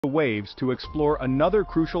the waves to explore another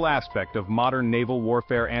crucial aspect of modern naval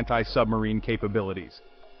warfare anti-submarine capabilities.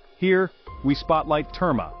 Here, we spotlight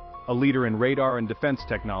Terma, a leader in radar and defense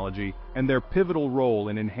technology, and their pivotal role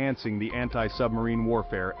in enhancing the anti-submarine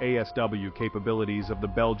warfare ASW capabilities of the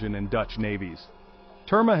Belgian and Dutch navies.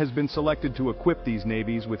 Terma has been selected to equip these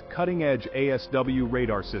navies with cutting-edge ASW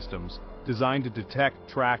radar systems designed to detect,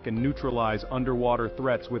 track, and neutralize underwater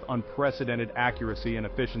threats with unprecedented accuracy and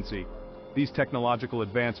efficiency. These technological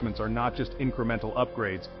advancements are not just incremental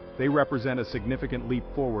upgrades, they represent a significant leap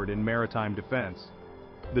forward in maritime defense.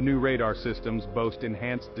 The new radar systems boast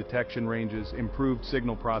enhanced detection ranges, improved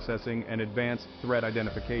signal processing, and advanced threat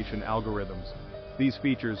identification algorithms. These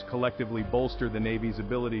features collectively bolster the Navy's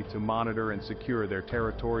ability to monitor and secure their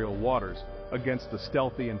territorial waters against the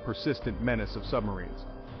stealthy and persistent menace of submarines.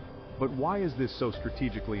 But why is this so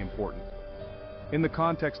strategically important? In the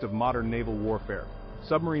context of modern naval warfare,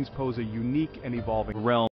 submarines pose a unique and evolving realm